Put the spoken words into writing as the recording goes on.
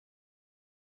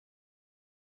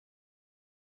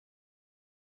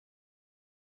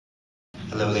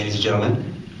Hello, ladies and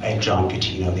gentlemen. I am John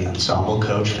Catino, the ensemble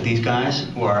coach for these guys,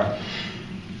 who are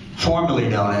formerly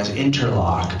known as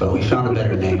Interlock, but we found a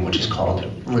better name, which is called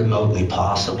Remotely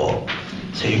Possible.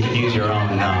 So you can use your own,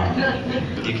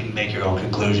 you can make your own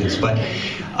conclusions. But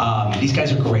these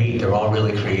guys are great. They're all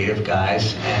really creative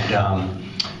guys. And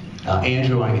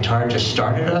Andrew on guitar just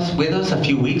started with us a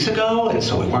few weeks ago, and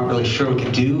so we weren't really sure we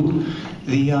could do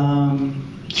the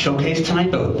showcase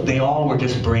tonight, but they all were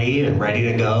just brave and ready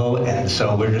to go, and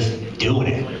so we're just doing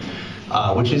it,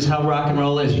 which is how rock and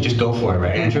roll is. You just go for it,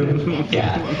 right, Andrew?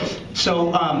 Yeah. So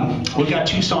we've got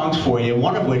two songs for you,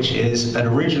 one of which is an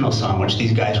original song which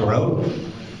these guys wrote.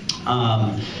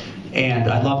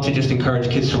 And I'd love to just encourage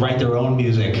kids to write their own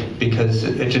music, because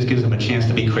it just gives them a chance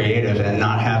to be creative and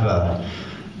not have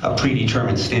a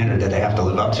predetermined standard that they have to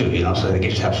live up to, you know, so they can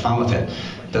just have fun with it.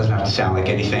 It doesn't have to sound like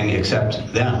anything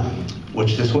except them,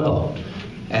 which this will.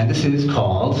 And this is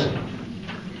called...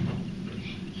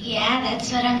 Yeah,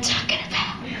 that's what I'm talking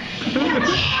about.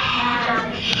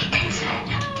 Yeah, that's what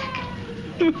I'm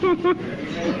talking about.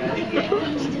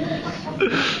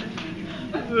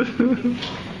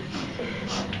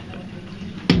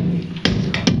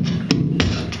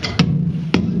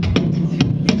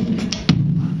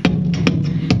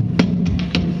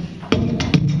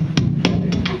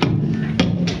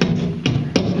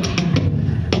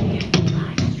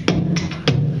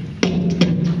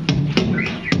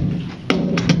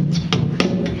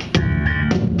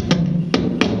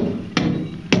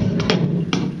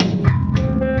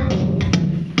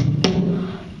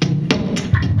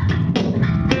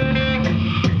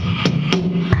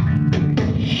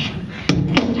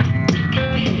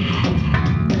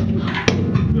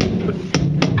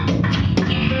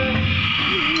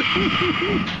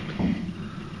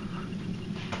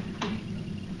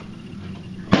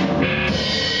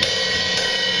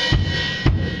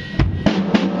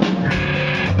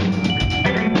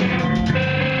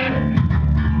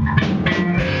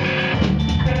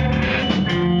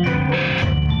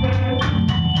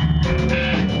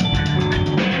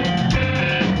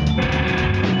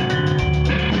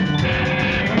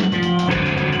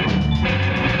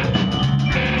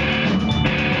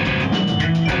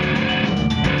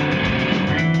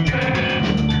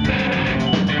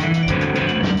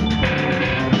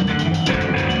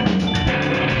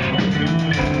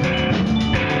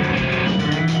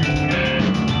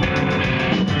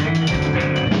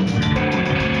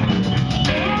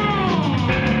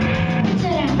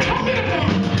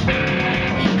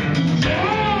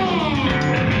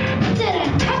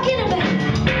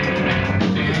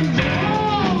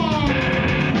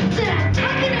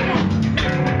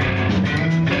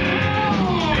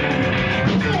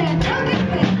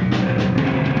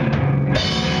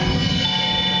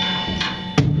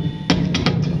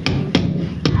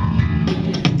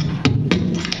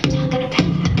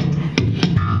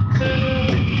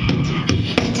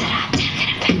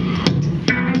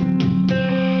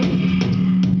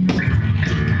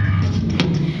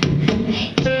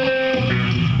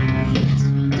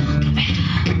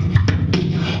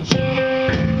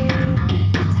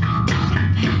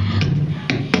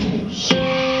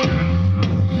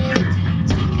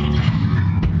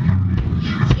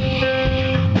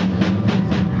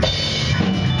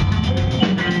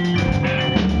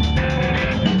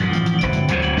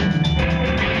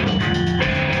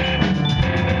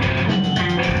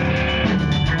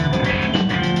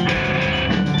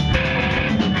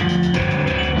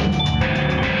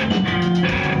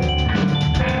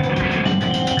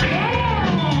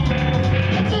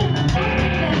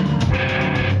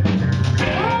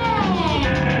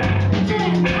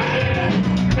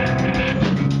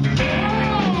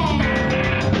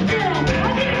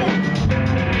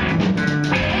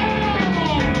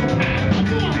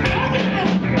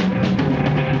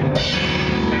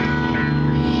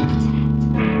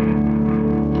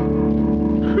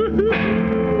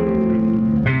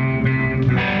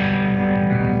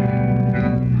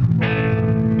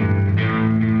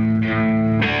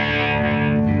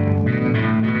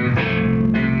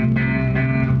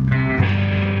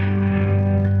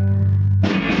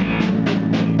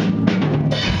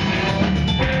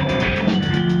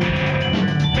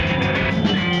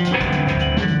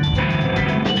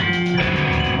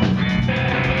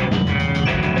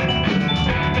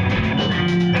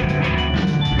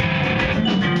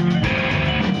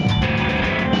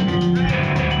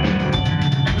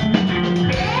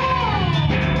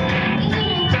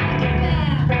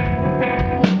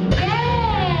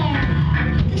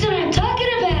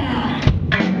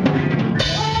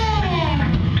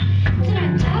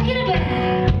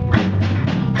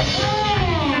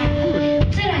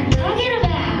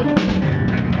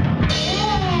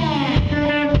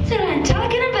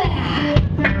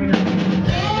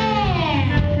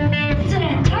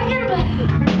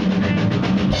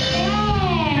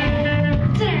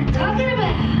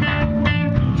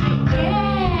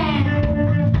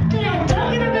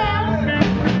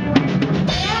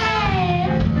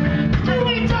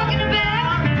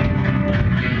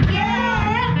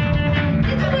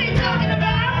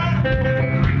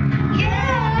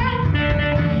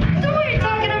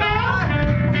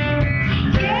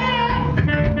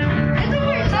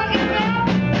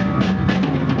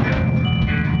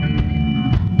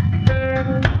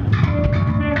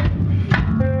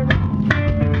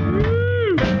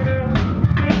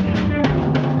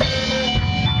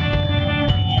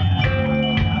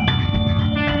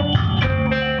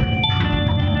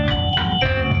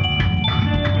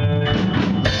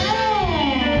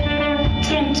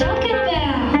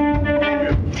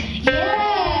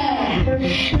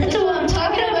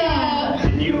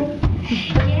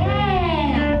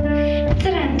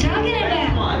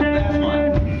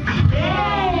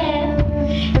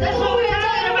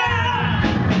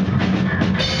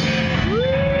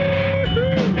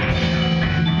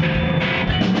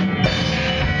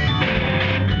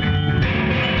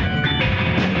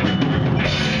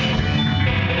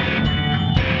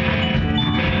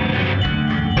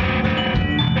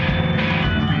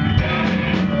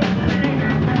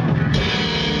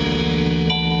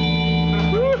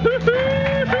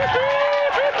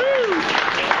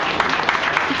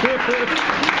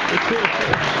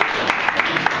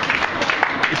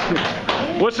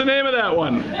 What's the name of that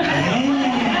one?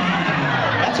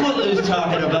 That's what Lou's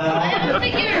talking about.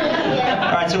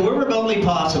 All right, so we're Remotely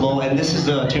Possible, and this is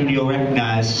a tune you'll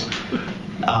recognize.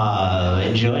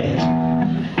 Enjoy it.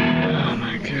 Oh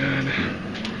my God.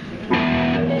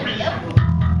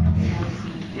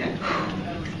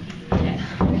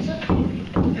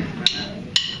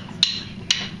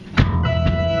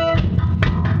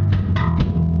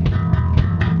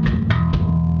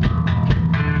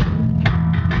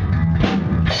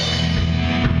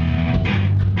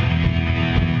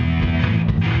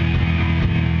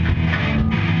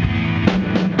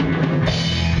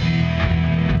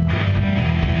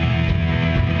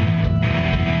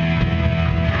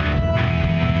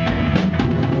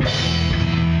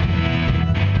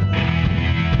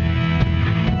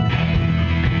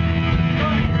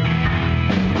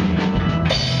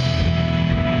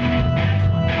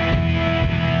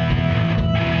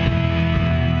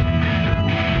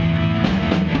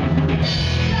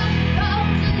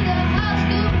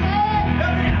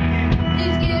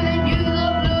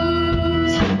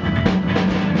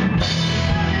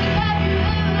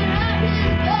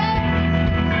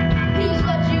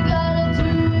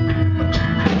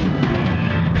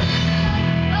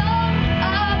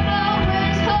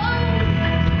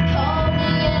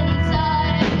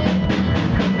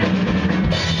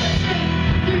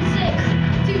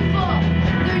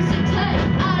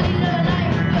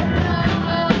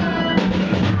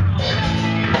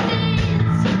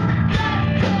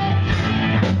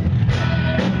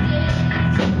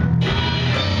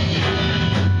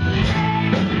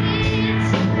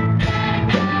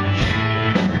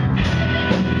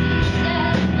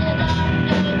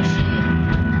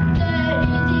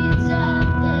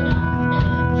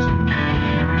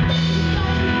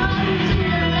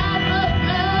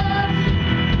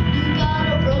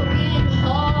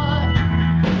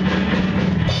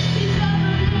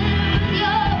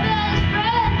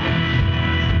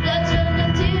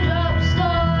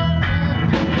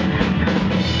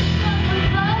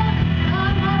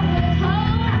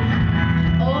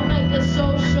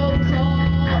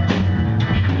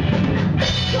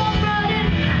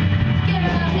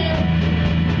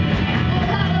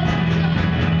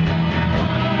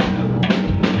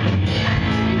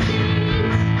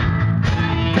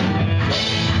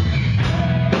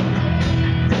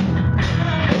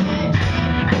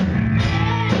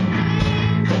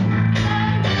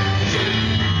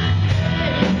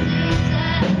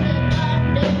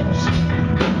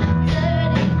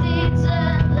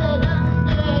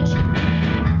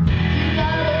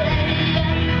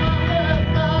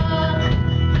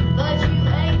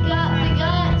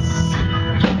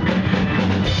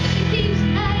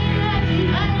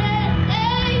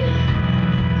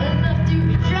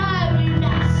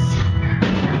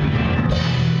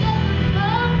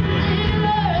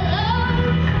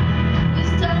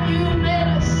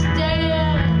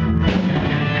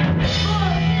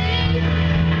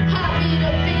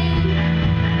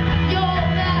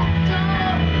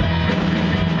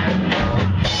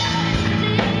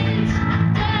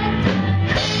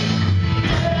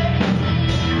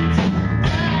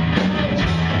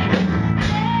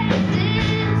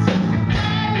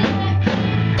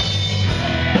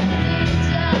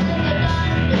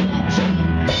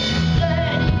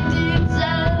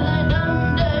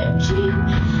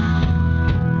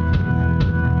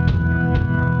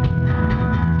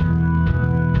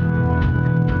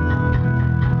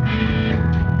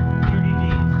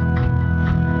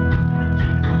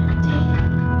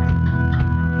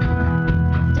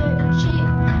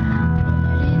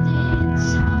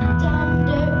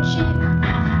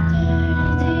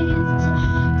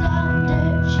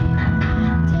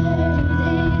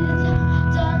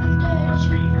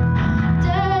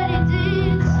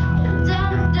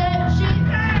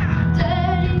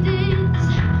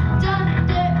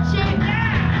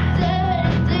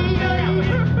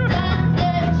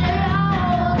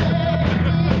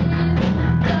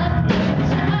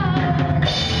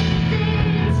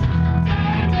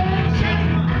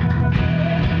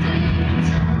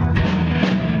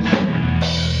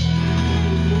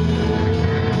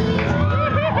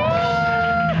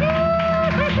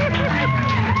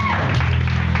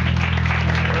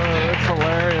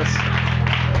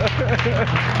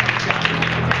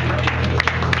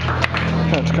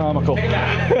 That's comical.